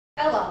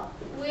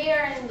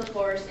in the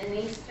forest in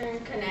eastern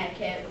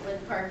Connecticut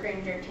with Park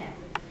Ranger Tim.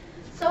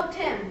 So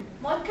Tim,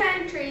 what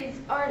kind of trees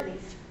are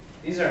these?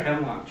 These are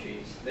hemlock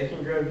trees. They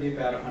can grow to be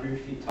about 100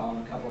 feet tall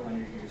and a couple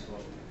hundred years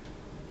old.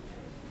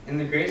 In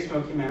the Great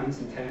Smoky Mountains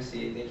in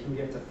Tennessee, they can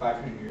be up to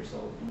 500 years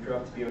old and grow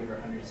up to be over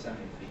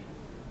 170 feet.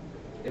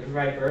 They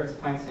provide birds,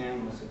 plants, and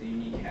animals with a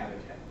unique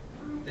habitat.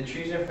 The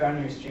trees are found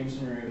near streams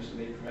and rivers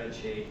where they provide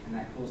shade, and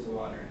that cools the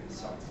water in the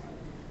summer.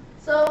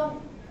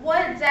 So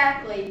what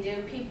exactly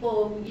do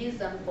people use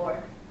them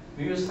for?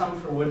 We use some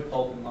for wood,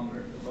 pulp, and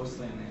lumber, but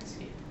mostly in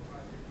landscape.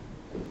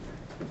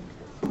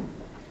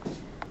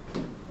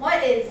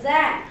 What is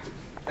that?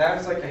 That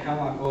was like a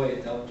Hemlock Wooly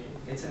Adelgid.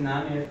 It's a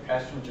non-native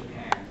pest from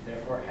Japan,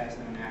 therefore it has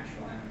no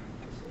natural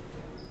enemies.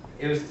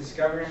 It was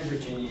discovered in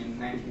Virginia in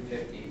the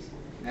 1950s,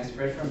 and has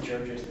spread from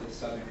Georgia to the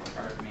southern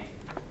part of Maine.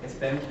 It's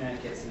been in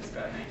Connecticut since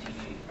about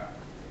 1985.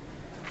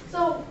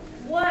 So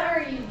what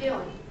are you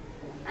doing?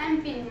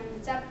 I'm feeding them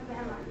the sap of a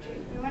hemlock tree,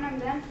 and when I'm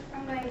done,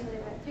 I'm going to leave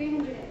about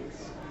 300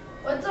 eggs.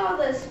 What's all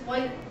this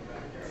white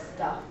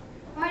stuff?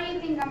 Why do you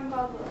think I'm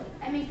called Woolly?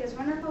 I make this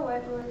wonderful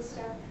white woolly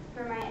stuff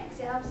for my eggs.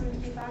 It helps them to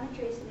be found in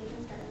trees so they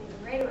can start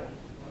laying right away.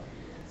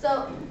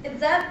 So is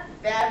that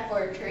bad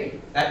for a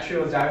tree? That tree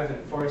will die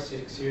within 4 to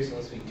 6 years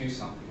unless we do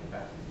something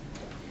about it.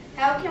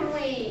 How can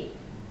we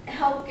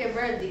help get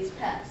rid of these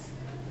pests?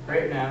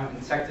 Right now,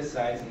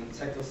 insecticides and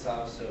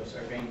insecticidal soaps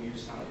are being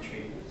used on the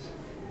trees.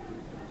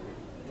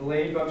 The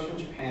ladybugs from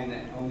Japan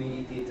that only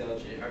eat the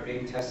Adelgid are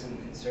being tested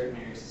in certain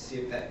areas to see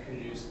if that could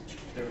reduce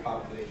their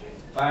population.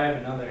 But I have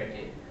another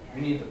idea.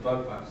 We need the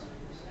bug busters.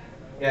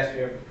 Yes,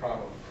 we have a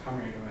problem. Come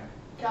right away.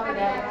 Copy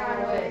that,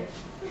 right away.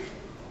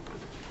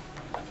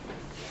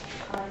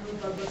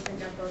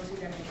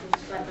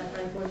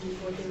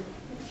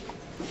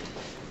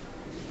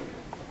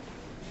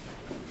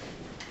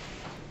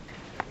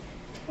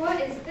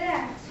 What is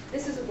that?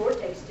 This is a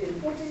vortex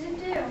tube. What does it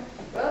do?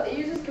 Well, it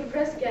uses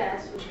compressed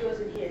gas, which goes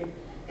in here,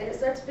 and it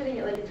starts spinning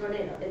it like a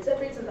tornado. It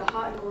separates into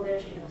hot and cold air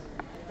streams.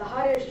 The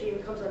hot air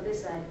stream comes up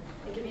this side.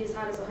 It can be as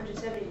hot as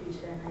 170 degrees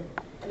Fahrenheit.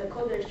 And the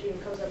cold air stream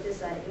comes up this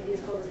side. It can be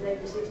as cold as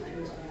 -6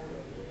 degrees Fahrenheit.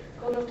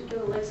 Cold enough to kill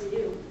the likes of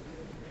you.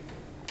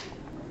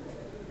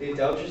 The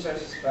Adelgids are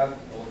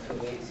susceptible to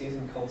late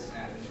season cold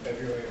snap in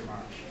February or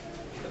March.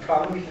 The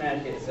problem in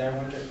Connecticut is that our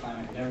winter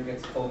climate never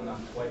gets cold enough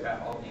to wipe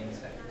out all the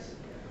insects.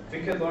 If we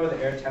could lower the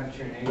air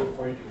temperature to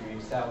 -40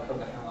 degrees, that would kill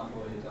the Hemlock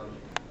Wooly Adelgid.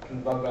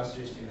 Can bug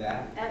busters do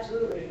that?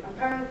 Absolutely. I'm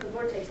powering up the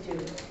vortex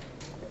tube.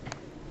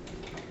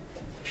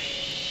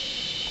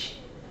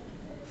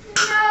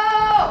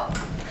 No!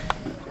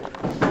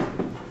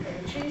 And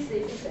the tree's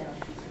safe and sound.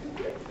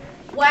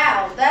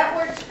 Wow, that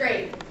works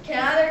great. Can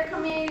other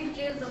communities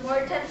use the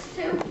vortex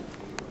too?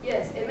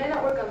 Yes, it may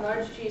not work on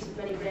large trees with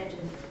many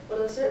branches, but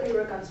it'll certainly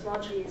work on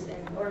small trees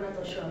and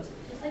ornamental shrubs.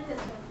 Just like this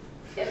one.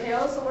 It may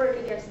also work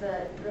against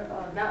the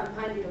mountain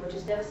pine beetle, which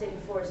is devastating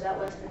forests out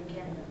west and in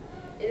Canada.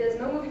 It has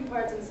no moving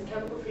parts and it's a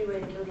chemical-free way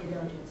to kill the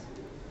Adelgids.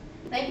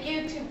 Thank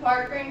you to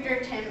Park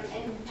Ranger Tim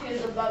and to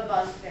the bug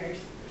busters.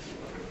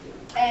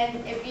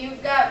 And if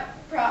you've got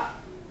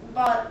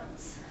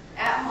bugs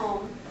at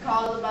home,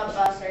 call the bug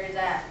busters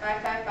at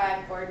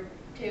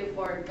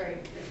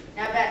 555-4243.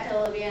 Now back to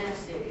Olivia in the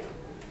studio.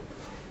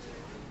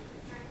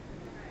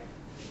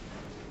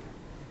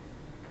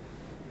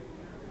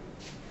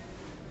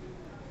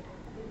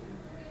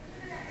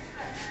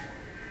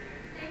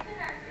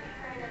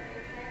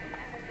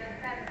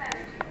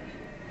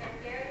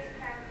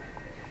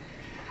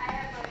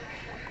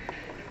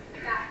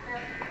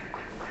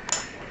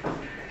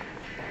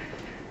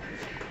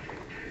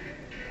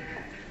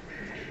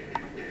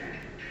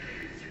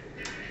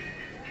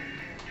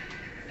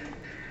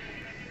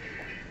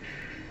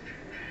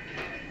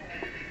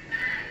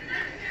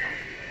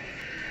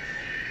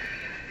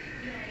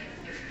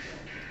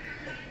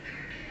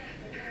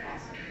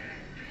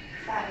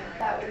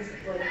 That was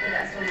like the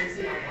best one we've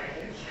seen all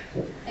morning.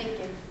 Thank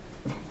you.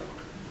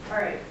 All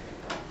right.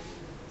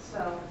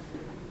 So,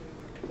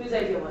 whose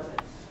idea was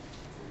it?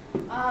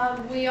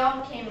 We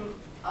all came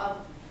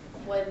up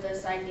with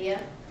this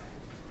idea.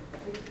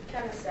 We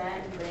kind of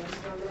sat and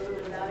brainstormed a little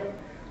bit about it,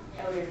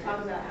 and we were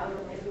talking about how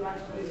if we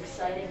wanted to be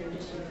exciting or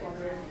just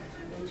informative,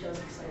 we chose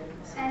exciting.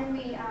 And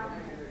we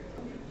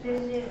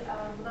visited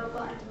a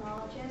local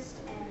entomologist,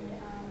 and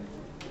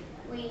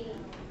we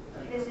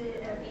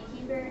visited a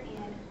beekeeper,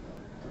 and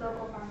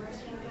local farmers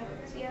came to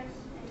see us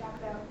and talk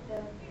about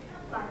the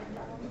climate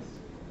problems.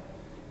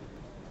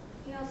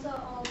 We also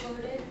all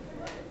voted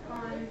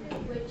on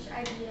which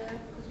idea,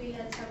 because we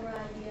had several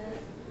ideas,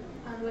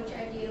 on which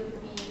idea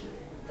would be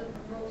the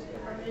most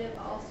informative,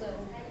 also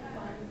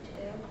fun to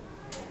do.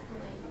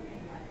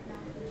 Not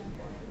really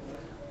important.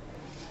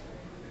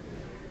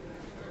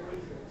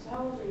 So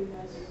how old are you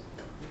guys?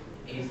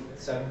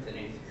 7th and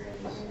 8th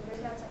grades.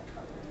 That's like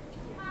 12.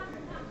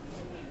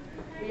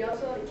 We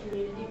also had a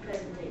community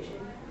presentation,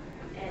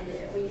 and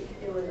we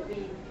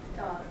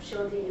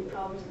showed the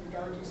problems of the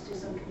Adelgids to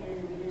some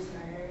community leaders in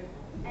our area.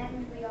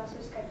 And we also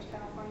Skyped to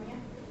California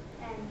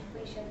and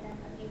we showed them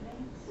a few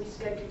things. We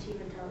Skyped a team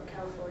in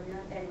California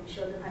and we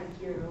showed them how to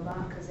gear a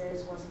robot because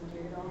theirs wasn't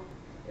geared at all.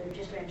 It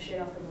just ran straight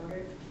off the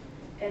motor.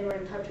 And we're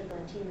in touch with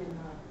a team in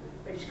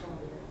British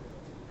Columbia.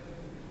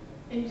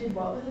 And you did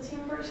what with the team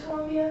in British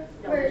Columbia?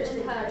 No, We're we're just in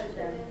in touch touch with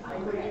them. with Like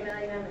them. we're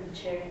emailing them and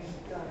sharing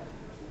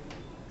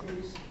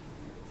news.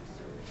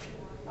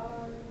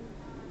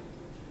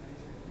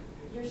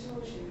 Your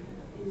solution,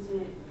 is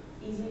it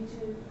easy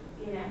to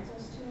gain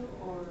access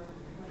to, or?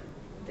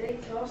 They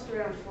cost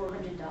around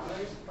 $400,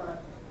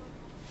 but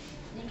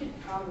you could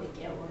probably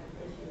get one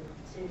if you're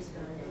serious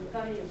about it. And you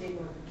probably need a big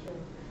one to kill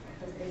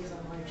the things on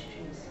large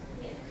trees.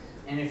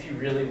 And if you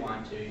really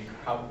want to, you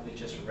could probably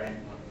just rent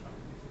one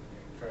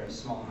for a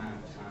small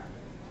amount of time.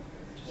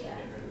 Just to Yeah.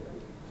 get rid of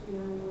it. You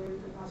know, where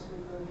to possibly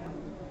go down?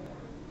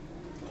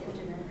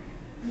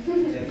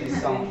 Internet. At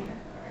least some.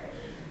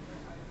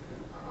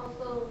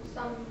 Also,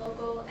 some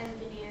local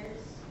engineers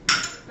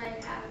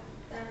might have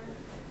them.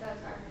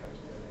 That's our approach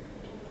to it.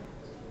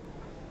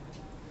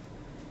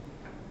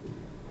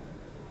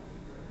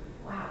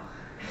 Wow.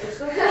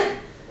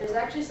 There's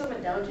actually some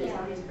Adelgids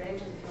on these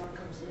branches if you want to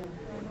come see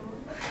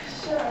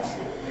them.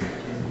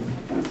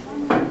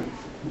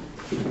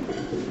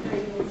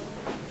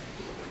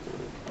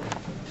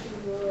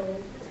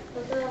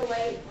 Those are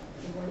white.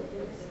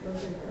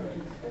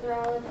 Those are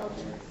all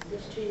Adelgids.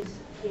 This tree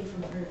came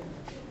from her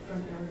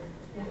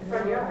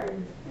Front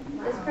yard.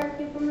 This part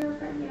came from our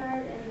front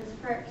yard, and this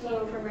part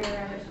came from right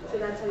around our So school.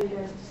 that's how you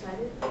guys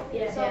decided?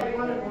 Yeah, So yeah, we we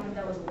wanted can- one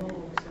that was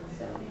local.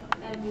 So,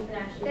 and we can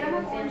actually They make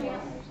don't have orange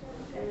examples.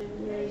 And then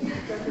you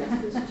guys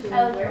reference this to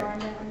Oh, where? you're on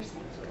the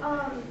understand.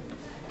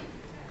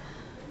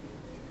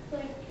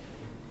 Like,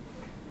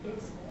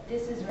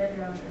 This is right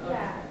around.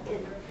 Yeah.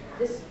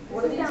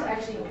 One of these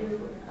actually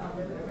grew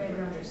right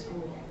around our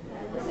school.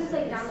 this is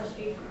like down the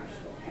street from our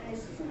school. And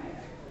this is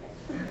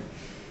my.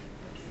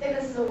 And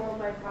this is a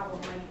worldwide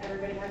problem, like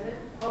everybody has it?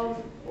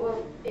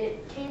 Well,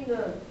 it came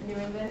to New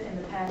England in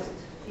the past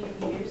few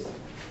years,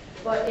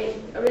 but it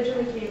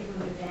originally came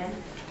from Japan,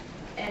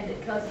 and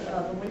because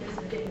the winters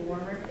are getting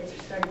warmer, it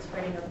started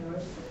spreading up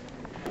north.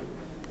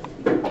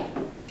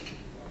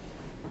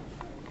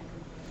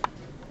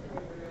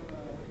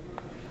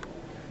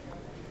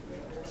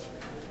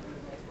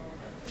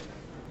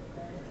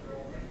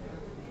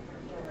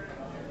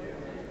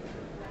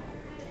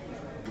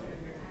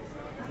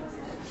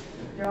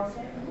 You're all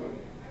set?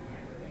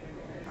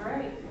 All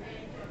right.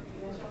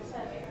 You guys are all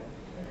set.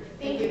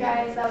 Thank you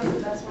guys, that was the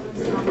best one.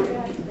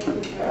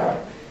 Thank you.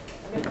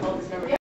 I'm gonna call this number.